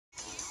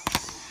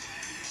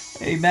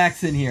Hey,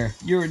 Max in here.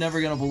 You're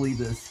never gonna believe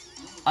this.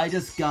 I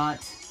just got...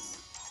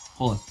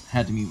 Hold on,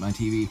 had to mute my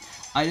TV.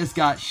 I just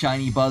got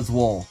Shiny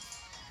Buzzwole.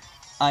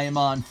 I am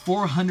on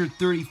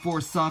 434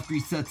 soft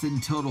resets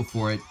in total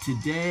for it.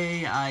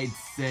 Today, I'd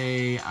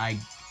say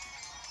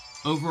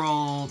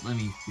overall, let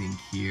me think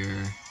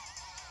here.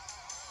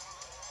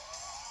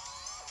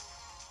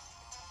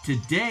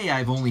 Today,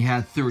 I've only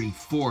had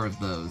 34 of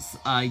those.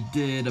 I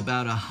did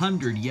about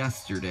 100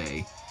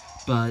 yesterday,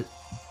 but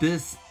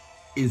this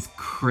is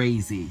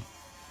crazy.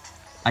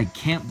 I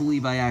can't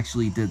believe I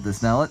actually did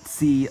this. Now, let's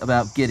see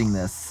about getting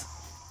this.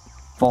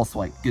 False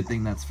swipe. Good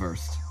thing that's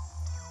first.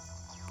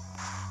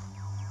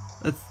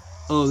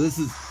 Oh, this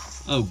is...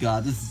 Oh,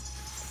 God.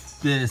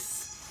 This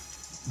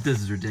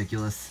is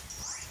ridiculous.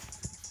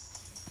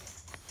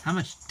 How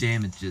much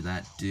damage did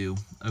that do?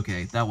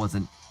 Okay, that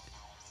wasn't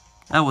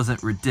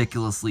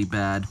ridiculously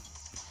bad.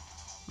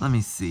 Let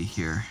me see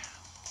here.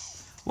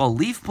 Well,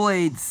 Leaf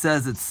Blade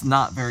says it's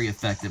not very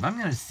effective. I'm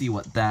going to see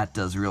what that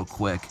does real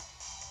quick.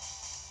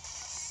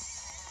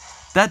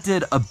 That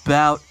did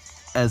about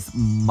as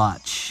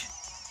much.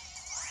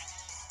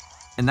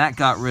 And that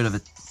got rid of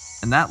it.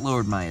 And that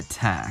lowered my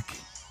attack.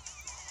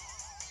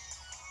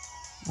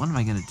 What am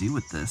I going to do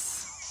with this?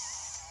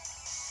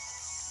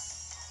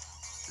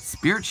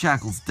 Spirit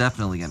Shackle's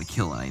definitely going to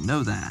kill it. I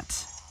know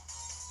that.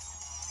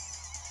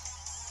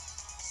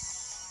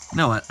 You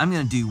know what? I'm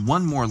going to do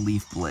one more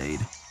Leaf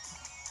Blade.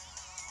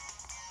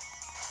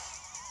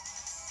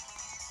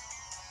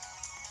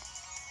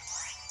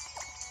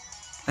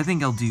 I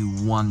think I'll do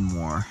one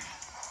more.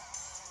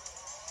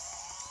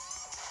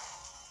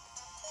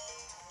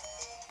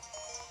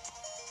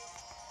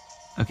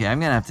 Okay, I'm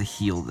gonna have to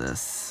heal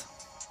this.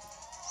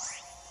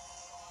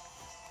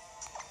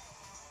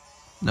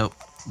 Nope,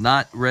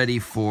 not ready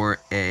for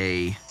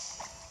a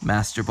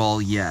Master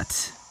Ball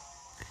yet.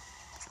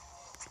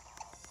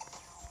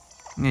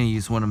 I'm gonna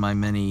use one of my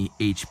many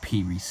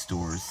HP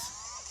restores.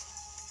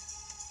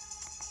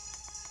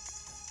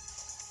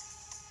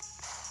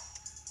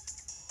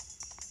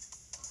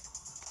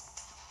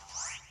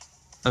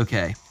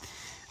 Okay,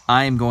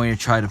 I am going to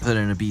try to put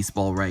in a Beast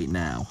Ball right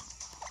now.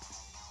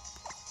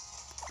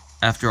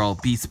 After all,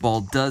 Beast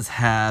Ball does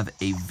have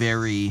a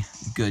very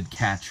good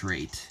catch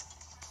rate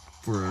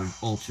for an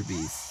Ultra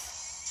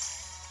Beast.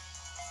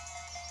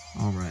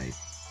 Alright,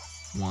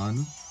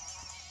 one.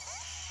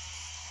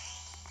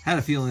 Had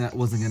a feeling that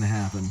wasn't going to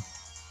happen.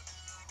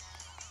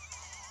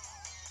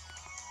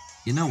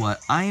 You know what?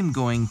 I am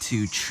going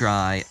to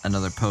try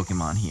another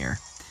Pokemon here.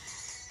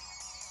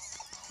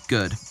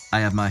 Good. I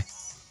have my...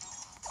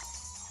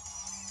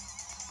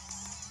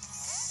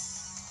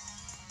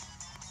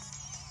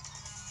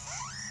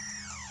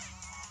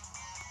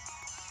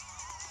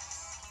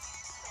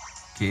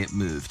 Okay, it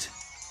moved.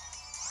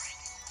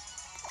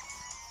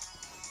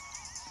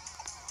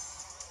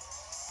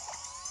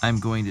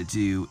 I'm going to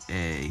do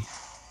a...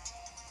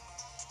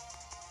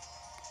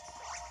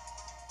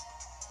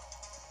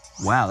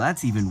 Wow,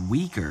 that's even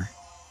weaker.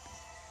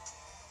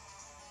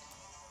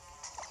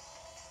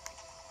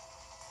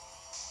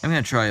 I'm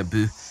going to try a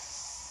I'm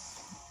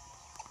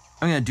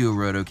going to do a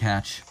Roto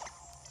Catch.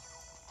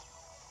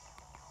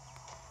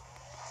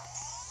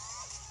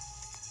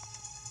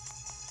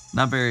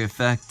 Not very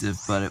effective,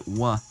 but it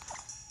was...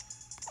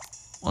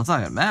 Well, it's not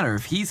going to matter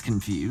if he's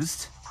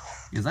confused,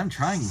 because I'm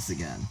trying this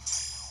again.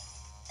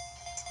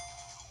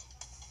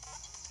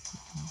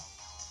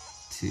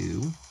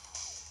 2,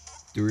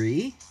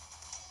 3.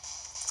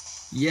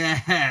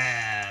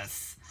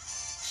 Yes!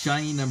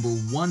 Shiny number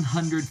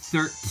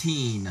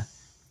 113.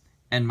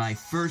 And my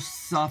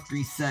first soft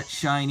reset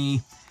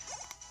shiny,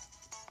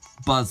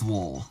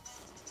 Buzzwole.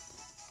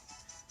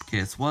 Okay,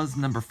 this was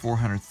number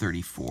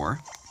 434.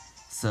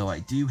 So I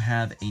do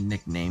have a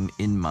nickname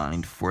in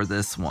mind for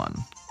this one.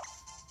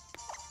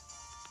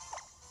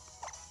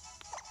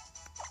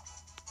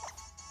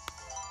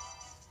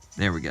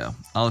 There we go.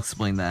 I'll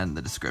explain that in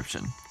the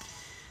description.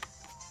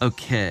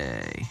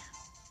 Okay.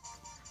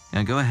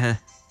 Gonna go ahead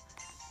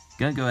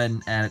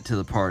and add it to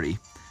the party.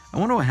 I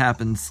wonder what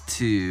happens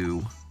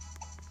to...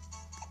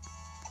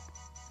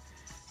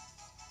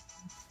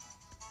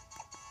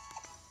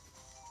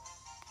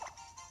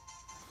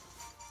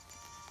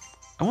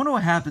 I wonder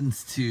what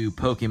happens to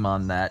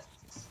Pokemon that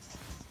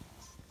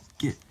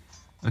get...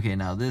 Okay,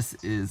 now this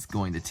is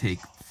going to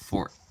take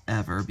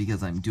forever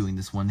because I'm doing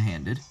this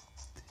one-handed.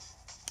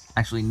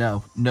 Actually,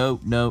 no.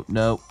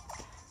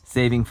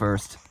 Saving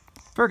first.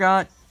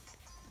 Forgot.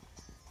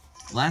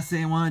 Last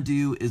thing I want to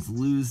do is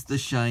lose the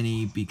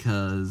shiny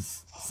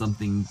because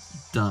something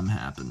dumb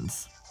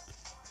happens.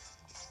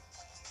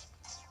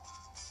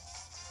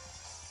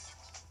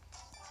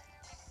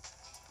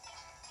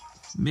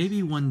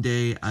 Maybe one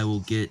day I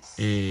will get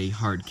a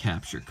hard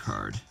capture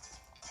card.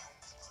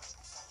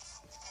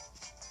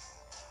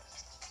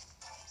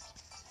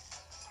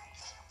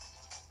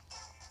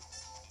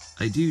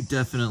 I do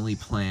definitely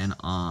plan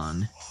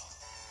on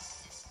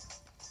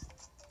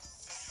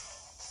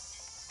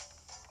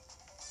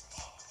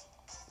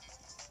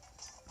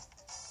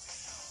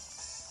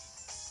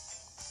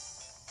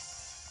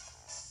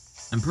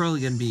I'm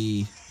probably going to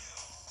be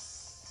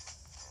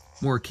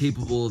more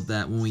capable of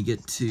that when we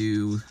get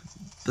to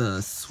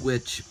the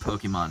Switch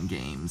Pokemon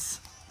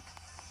games.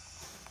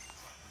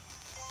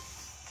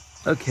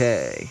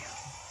 Okay.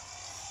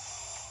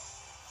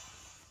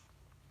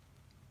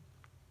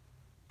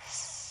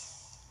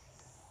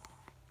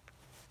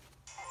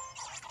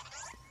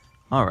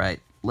 Alright,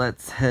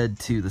 let's head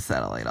to the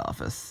satellite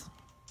office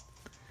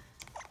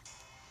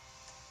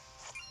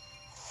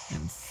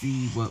and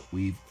see what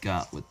we've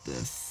got with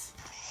this.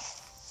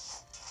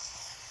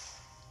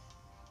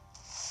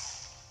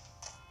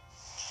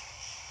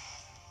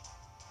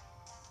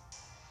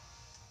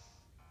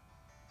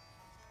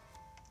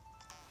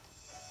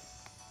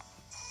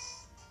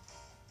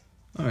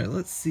 Alright,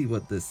 let's see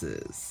what this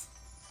is.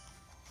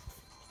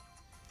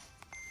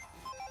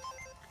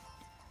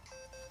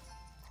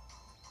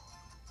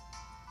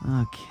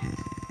 Okay.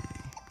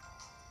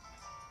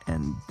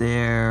 And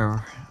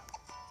there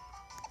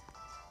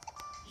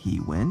he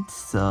went,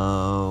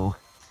 so...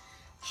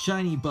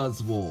 Shiny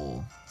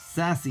Buzzwole.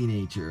 Sassy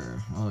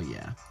nature. Oh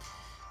yeah.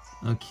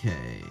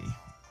 Okay.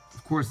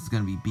 Of course it's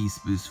going to be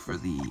Beast Boost for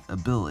the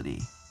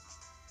ability.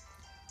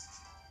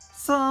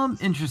 Some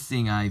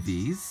interesting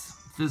IVs.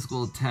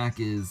 Physical attack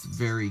is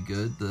very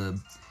good.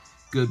 The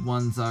good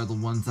ones are the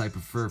ones I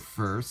prefer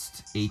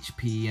first.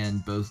 HP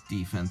and both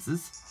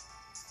defenses.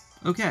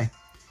 Okay.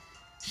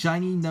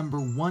 Shiny number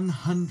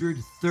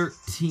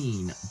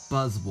 113,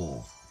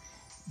 Buzzwole.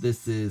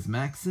 This is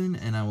Maxon,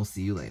 and I will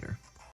see you later.